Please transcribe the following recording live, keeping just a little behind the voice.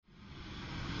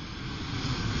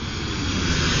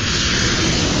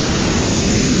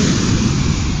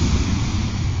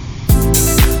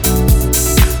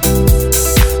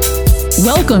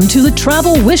Welcome to the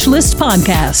Travel Wish List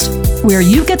podcast, where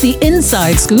you get the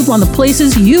inside scoop on the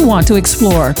places you want to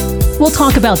explore. We'll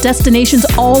talk about destinations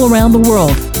all around the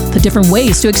world, the different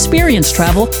ways to experience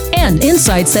travel, and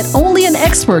insights that only an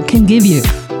expert can give you.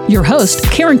 Your host,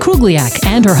 Karen Krugliak,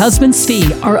 and her husband,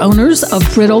 Svi, are owners of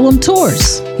Brit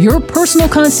Tours, your personal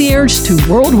concierge to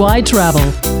worldwide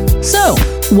travel. So,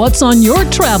 what's on your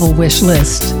travel wish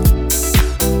list?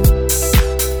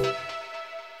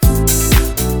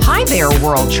 Hi there,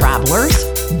 world travelers.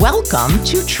 Welcome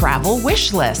to Travel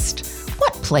Wish List.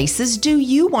 What places do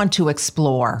you want to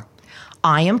explore?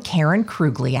 I am Karen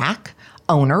Krugliak,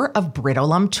 owner of Brit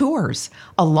Tours,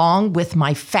 along with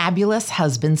my fabulous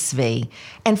husband, Svi.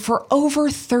 And for over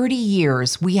 30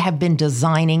 years, we have been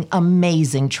designing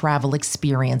amazing travel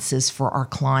experiences for our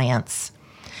clients.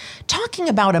 Talking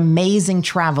about amazing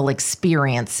travel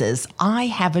experiences, I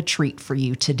have a treat for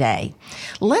you today.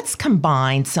 Let's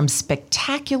combine some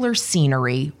spectacular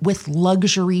scenery with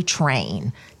luxury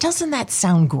train. Doesn't that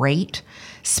sound great?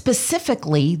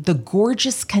 Specifically, the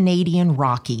gorgeous Canadian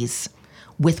Rockies,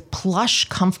 with plush,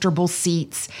 comfortable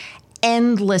seats,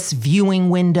 endless viewing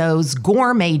windows,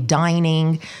 gourmet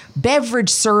dining,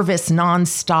 beverage service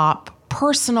nonstop,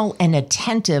 personal and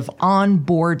attentive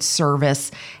onboard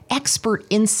service, expert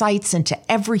insights into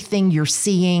everything you're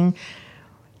seeing.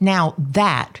 Now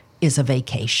that is a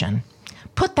vacation.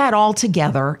 Put that all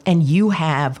together and you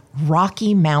have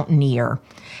Rocky Mountaineer.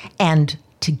 And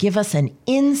to give us an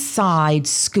inside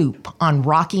scoop on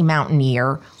Rocky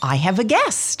Mountaineer, I have a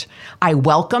guest. I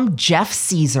welcome Jeff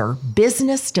Caesar,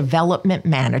 Business Development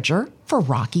Manager for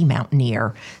Rocky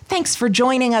Mountaineer. Thanks for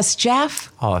joining us,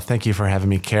 Jeff. Oh, thank you for having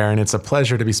me, Karen. It's a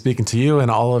pleasure to be speaking to you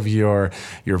and all of your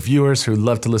viewers who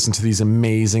love to listen to these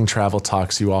amazing travel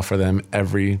talks. You offer them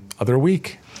every other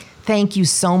week. Thank you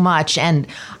so much. And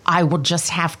I will just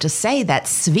have to say that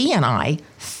Svi and I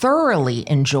thoroughly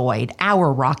enjoyed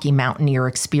our Rocky Mountaineer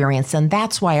experience. And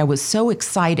that's why I was so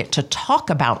excited to talk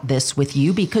about this with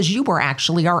you, because you were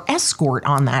actually our escort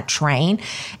on that train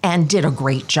and did a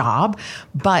great job.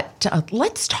 But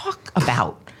let's talk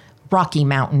about Rocky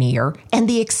Mountaineer and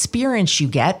the experience you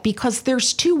get, because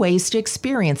there's two ways to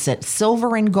experience it,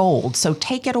 silver and gold. So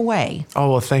take it away.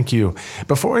 Oh, well, thank you.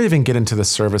 Before I even get into the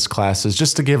service classes,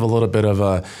 just to give a little bit of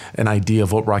an idea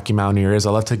of what Rocky Mountaineer is,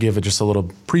 I'd love to give just a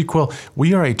little prequel.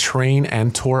 We are a train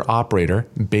and tour operator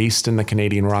based in the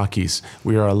Canadian Rockies.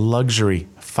 We are a luxury,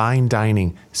 fine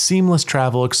dining, seamless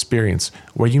travel experience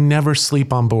where you never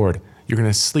sleep on board. You're going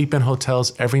to sleep in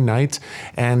hotels every night,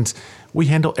 and we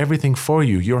handle everything for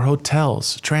you, your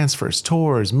hotels, transfers,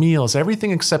 tours, meals,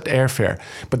 everything except airfare.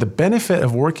 But the benefit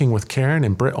of working with Karen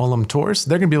and Brit Tours,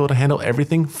 they're going to be able to handle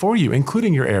everything for you,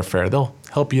 including your airfare. They'll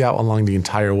help you out along the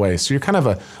entire way. So you're kind of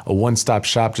a one-stop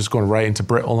shop, just going right into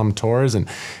Brit Tours and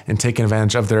taking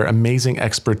advantage of their amazing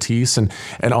expertise and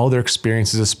all their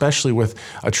experiences, especially with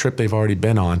a trip they've already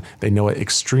been on. They know it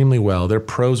extremely well. They're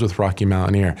pros with Rocky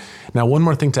Mountaineer. Now, one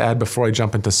more thing to add before I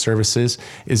jump into services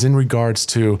is in regards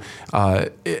to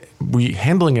we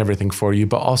handling everything for you,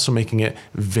 but also making it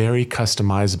very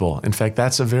customizable. In fact,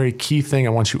 that's a very key thing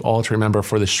I want you all to remember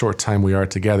for the short time we are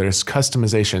together is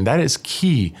customization. That is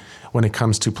key when it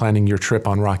comes to planning your trip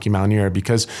on Rocky Mountaineer,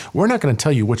 because we're not going to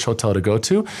tell you which hotel to go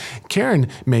to. Karen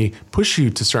may push you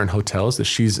to certain hotels that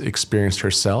she's experienced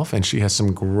herself, and she has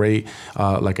some great,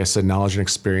 like I said, knowledge and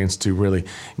experience to really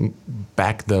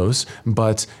back those.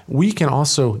 But we can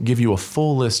also give you a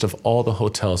full list of all the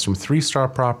hotels from 3-star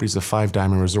properties to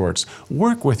 5-diamond resorts.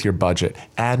 Work with your budget.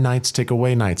 Add nights, take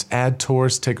away nights. Add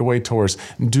tours, take away tours.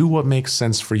 Do what makes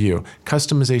sense for you.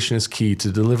 Customization is key to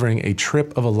delivering a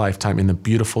trip of a lifetime in the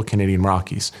beautiful Canadian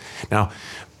Rockies. Now,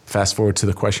 fast forward to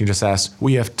the question you just asked.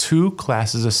 We have 2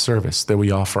 classes of service that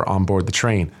we offer on board the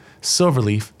train,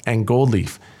 Silverleaf and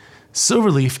Goldleaf.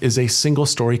 Silverleaf is a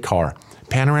single-story car,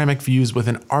 panoramic views with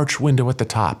an arch window at the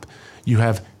top. You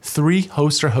have 3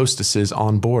 hosts or hostesses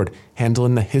on board,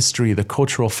 handling the history, the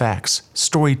cultural facts,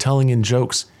 storytelling and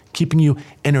jokes, keeping you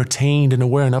entertained and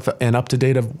aware and up to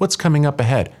date of what's coming up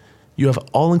ahead. You have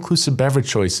all-inclusive beverage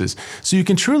choices, so you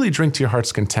can truly drink to your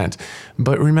heart's content.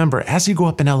 But remember, as you go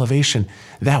up in elevation,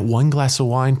 that 1 glass of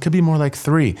wine could be more like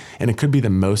 3, and it could be the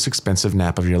most expensive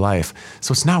nap of your life.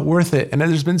 So it's not worth it. And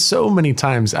there's been so many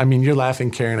times, I mean, you're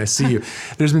laughing, Karen, I see you.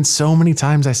 There's been so many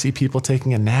times I see people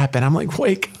taking a nap, and I'm like,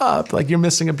 wake up. Like, you're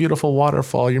missing a beautiful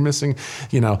waterfall. You're missing,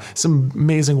 some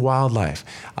amazing wildlife.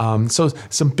 So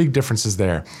some big differences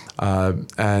there.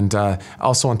 And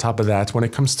also on top of that, when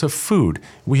it comes to food,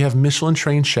 we have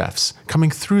Michelin-trained chefs coming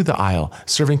through the aisle,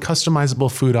 serving customizable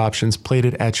food options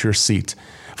plated at your seat.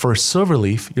 For a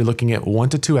Silverleaf, you're looking at 1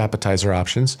 to 2 appetizer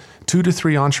options, 2 to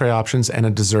 3 entree options, and a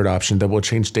dessert option that will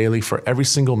change daily for every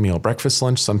single meal, breakfast,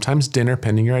 lunch, sometimes dinner,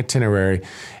 pending your itinerary,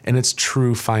 and it's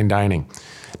true fine dining.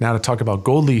 Now to talk about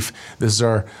Gold Leaf, this is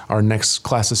our next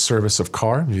class of service of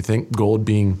car. If you think gold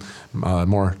being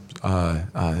more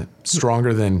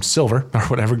stronger than silver or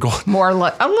whatever, gold.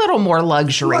 A little more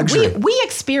luxury. Luxury. We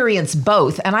experienced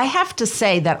both, and I have to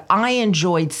say that I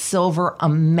enjoyed silver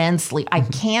immensely. I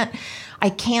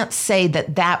can't say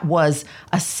that was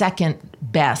a second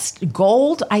best.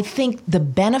 Gold, I think the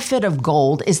benefit of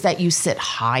gold is that you sit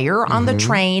higher on the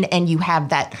train and you have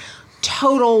that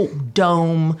total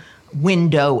dome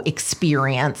window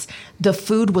experience. The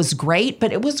food was great,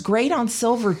 but it was great on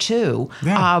silver too.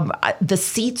 Yeah. The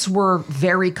seats were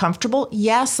very comfortable.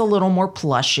 Yes, a little more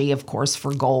plushy, of course,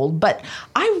 for gold, but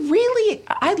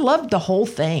I loved the whole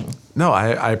thing. No,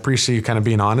 I appreciate you kind of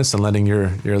being honest and letting your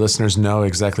listeners know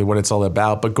exactly what it's all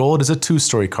about. But Gold is a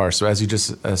 2-story car. So as you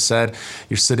just said,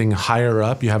 you're sitting higher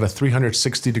up. You have a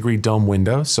 360-degree dome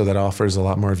window, so that offers a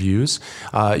lot more views.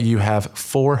 You have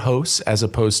 4 hosts as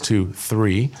opposed to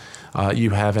 3. You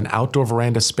have an outdoor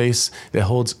veranda space that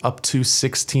holds up to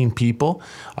 16 people.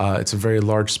 It's a very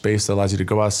large space that allows you to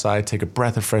go outside, take a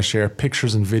breath of fresh air,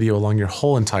 pictures and video along your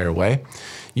whole entire way.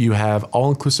 You have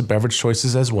all-inclusive beverage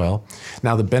choices as well.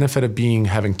 Now, the benefit of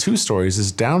having 2 stories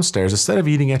is downstairs, instead of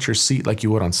eating at your seat like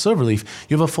you would on Silverleaf,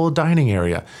 you have a full dining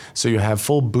area. So you have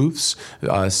full booths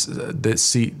that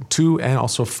seat 2 and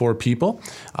also 4 people.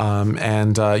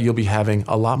 And you'll be having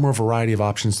a lot more variety of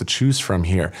options to choose from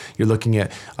here. You're looking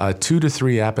at 2 to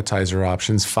 3 appetizer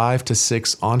options, 5 to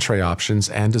 6 entree options,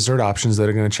 and dessert options that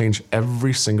are going to change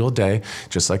every single day,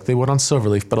 just like they would on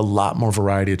Silverleaf, but a lot more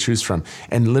variety to choose from.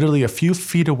 And literally a few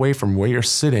feet away from where you're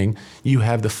sitting, you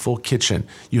have the full kitchen.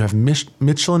 You have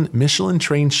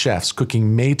Michelin-trained chefs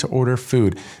cooking made-to-order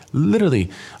food,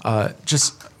 literally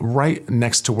just right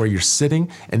next to where you're sitting,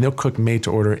 and they'll cook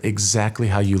made-to-order exactly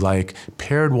how you like.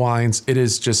 Paired wines. It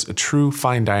is just a true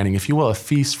fine dining, if you will, a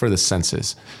feast for the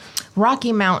senses.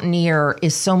 Rocky Mountaineer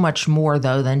is so much more,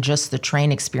 though, than just the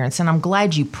train experience. And I'm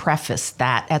glad you prefaced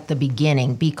that at the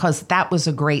beginning, because that was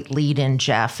a great lead-in,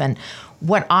 Jeff. And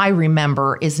what I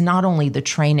remember is not only the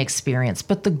train experience,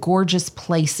 but the gorgeous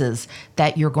places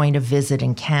that you're going to visit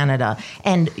in Canada.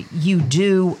 And you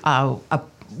do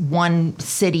one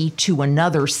city to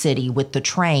another city with the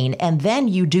train, and then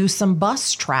you do some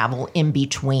bus travel in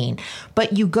between.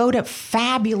 But you go to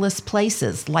fabulous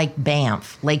places like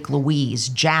Banff, Lake Louise,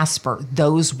 Jasper.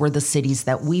 Those were the cities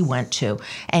that we went to.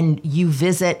 And you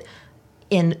visit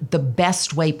in the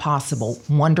best way possible.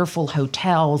 Wonderful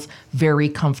hotels, very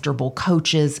comfortable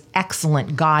coaches,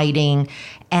 excellent guiding,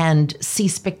 and see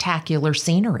spectacular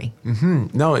scenery. Mm-hmm.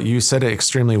 No, you said it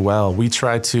extremely well. We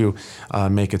try to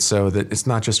make it so that it's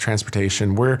not just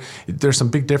transportation. There's some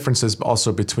big differences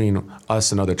also between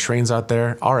us and other trains out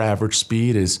there. Our average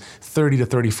speed is 30 to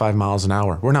 35 miles an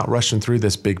hour. We're not rushing through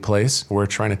this big place. We're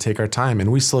trying to take our time, and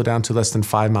we slow down to less than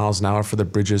 5 miles an hour for the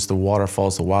bridges, the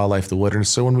waterfalls, the wildlife, the wilderness.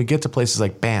 So when we get to places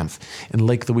like Banff and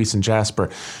Lake Louise and Jasper,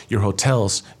 your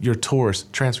hotels, your tours,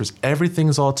 transfers,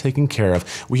 everything's all taken care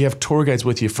of. We have tour guides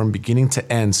with you from beginning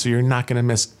to end, so you're not going to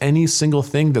miss any single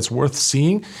thing that's worth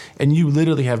seeing, and you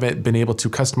literally have been able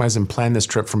to customize and plan this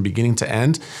trip from beginning to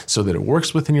end so that it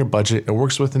works within your budget, it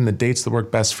works within the dates that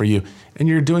work best for you, and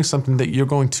you're doing something that you're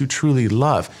going to truly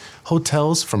love.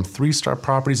 Hotels from 3-star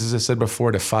properties, as I said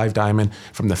before, to 5 Diamond,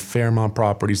 from the Fairmont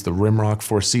properties, the Rimrock,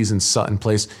 Four Seasons, Sutton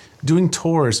Place, doing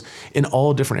tours in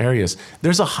all different areas.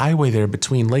 There's a highway there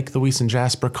between Lake Louise and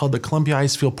Jasper called the Columbia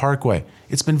Icefield Parkway.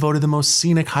 It's been voted the most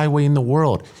scenic highway in the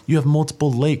world. You have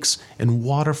multiple lakes and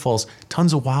waterfalls,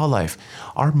 tons of wildlife.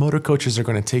 Our motor coaches are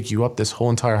going to take you up this whole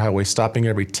entire highway, stopping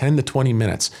every 10 to 20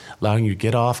 minutes, allowing you to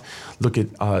get off, look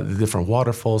at the different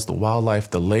waterfalls, the wildlife,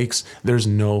 the lakes. There's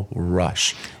no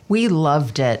rush. We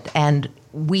loved it, and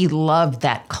we loved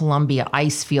that Columbia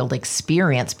Icefield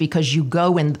experience, because you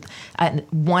go in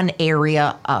one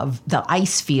area of the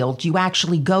ice field, you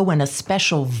actually go in a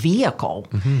special vehicle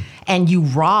and you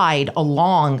ride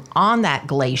along on that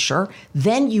glacier.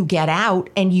 Then you get out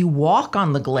and you walk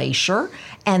on the glacier,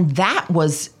 and that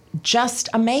was just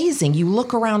amazing. You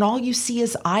look around, all you see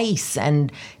is ice,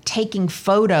 and taking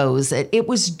photos. It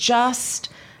was just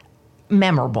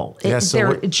memorable.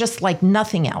 They're just like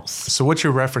nothing else. So what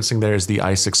you're referencing there is the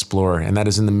Ice Explorer, and that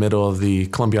is in the middle of the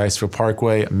Columbia Icefield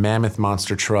Parkway, mammoth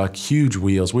monster truck, huge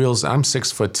wheels. I'm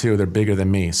 6'2", they're bigger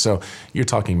than me. So you're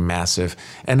talking massive.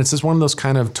 And it's just one of those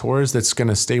kind of tours that's going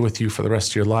to stay with you for the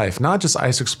rest of your life. Not just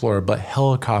Ice Explorer, but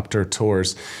helicopter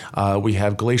tours. We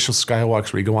have glacial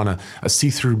skywalks where you go on a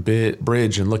see-through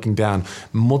bridge and looking down,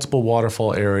 multiple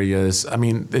waterfall areas. I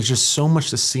mean, there's just so much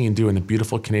to see and do in the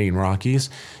beautiful Canadian Rockies.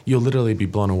 You'll literally be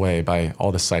blown away by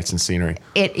all the sights and scenery.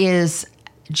 It is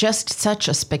just such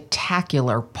a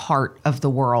spectacular part of the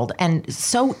world and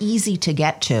so easy to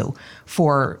get to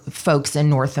for folks in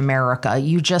North America.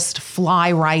 You just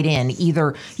fly right in.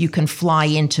 Either you can fly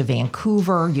into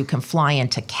Vancouver, you can fly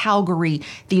into Calgary.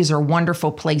 These are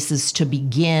wonderful places to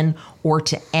begin or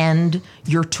to end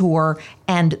your tour.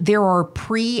 And there are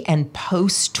pre and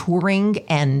post touring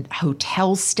and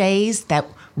hotel stays that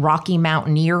Rocky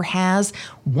Mountaineer has,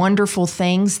 wonderful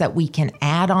things that we can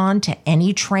add on to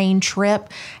any train trip.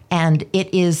 And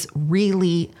it is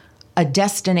really a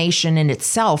destination in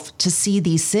itself to see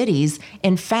these cities.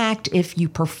 In fact, if you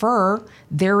prefer,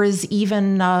 there is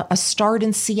even a start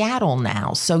in Seattle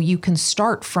now. So you can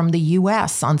start from the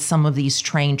U.S. on some of these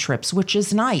train trips, which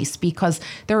is nice because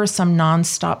there are some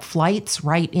nonstop flights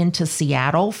right into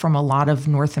Seattle from a lot of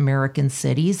North American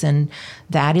cities. And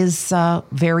that is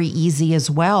very easy as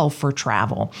well for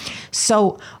travel.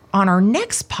 So on our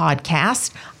next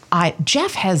podcast,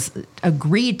 Jeff has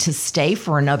agreed to stay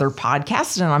for another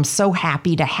podcast, and I'm so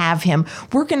happy to have him.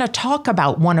 We're going to talk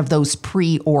about one of those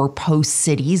pre or post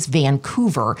cities,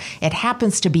 Vancouver. It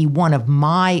happens to be one of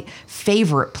my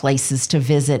favorite places to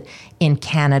visit in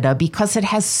Canada because it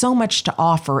has so much to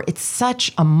offer. It's such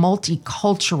a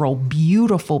multicultural,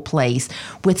 beautiful place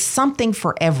with something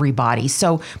for everybody.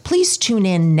 So please tune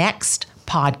in next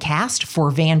podcast for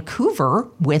Vancouver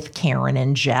with Karen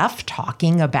and Jeff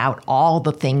talking about all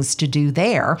the things to do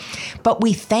there. But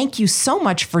we thank you so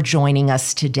much for joining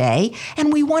us today,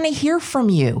 and we want to hear from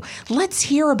you. Let's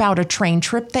hear about a train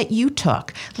trip that you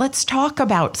took. Let's talk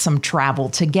about some travel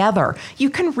together. You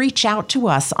can reach out to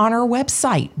us on our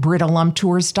website,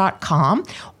 BrittleLumTours.com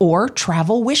or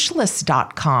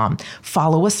TravelWishlist.com.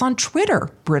 Follow us on Twitter,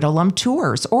 Brittlelum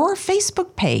Tours, or our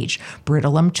Facebook page,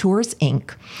 Brittlelum Tours,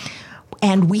 Inc.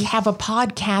 And we have a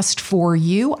podcast for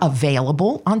you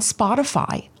available on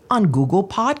Spotify, on Google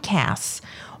Podcasts,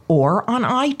 or on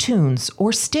iTunes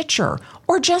or Stitcher,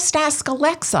 or just ask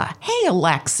Alexa, "Hey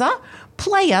Alexa,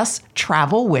 play us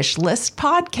Travel Wish List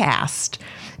podcast."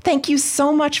 Thank you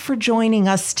so much for joining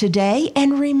us today.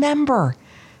 And remember,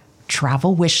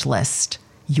 Travel Wish List,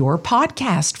 your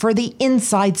podcast for the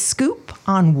inside scoop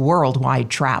on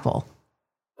worldwide travel.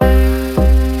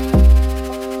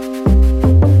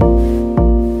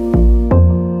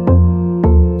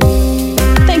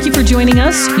 For joining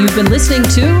us. You've been listening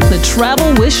to the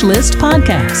Travel Wish List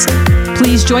podcast.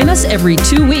 Please join us every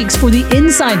 2 weeks for the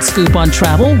inside scoop on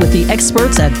travel with the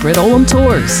experts at BrittleLum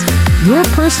Tours, your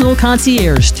personal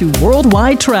concierge to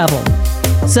worldwide travel.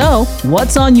 So,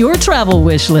 what's on your travel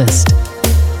wish list?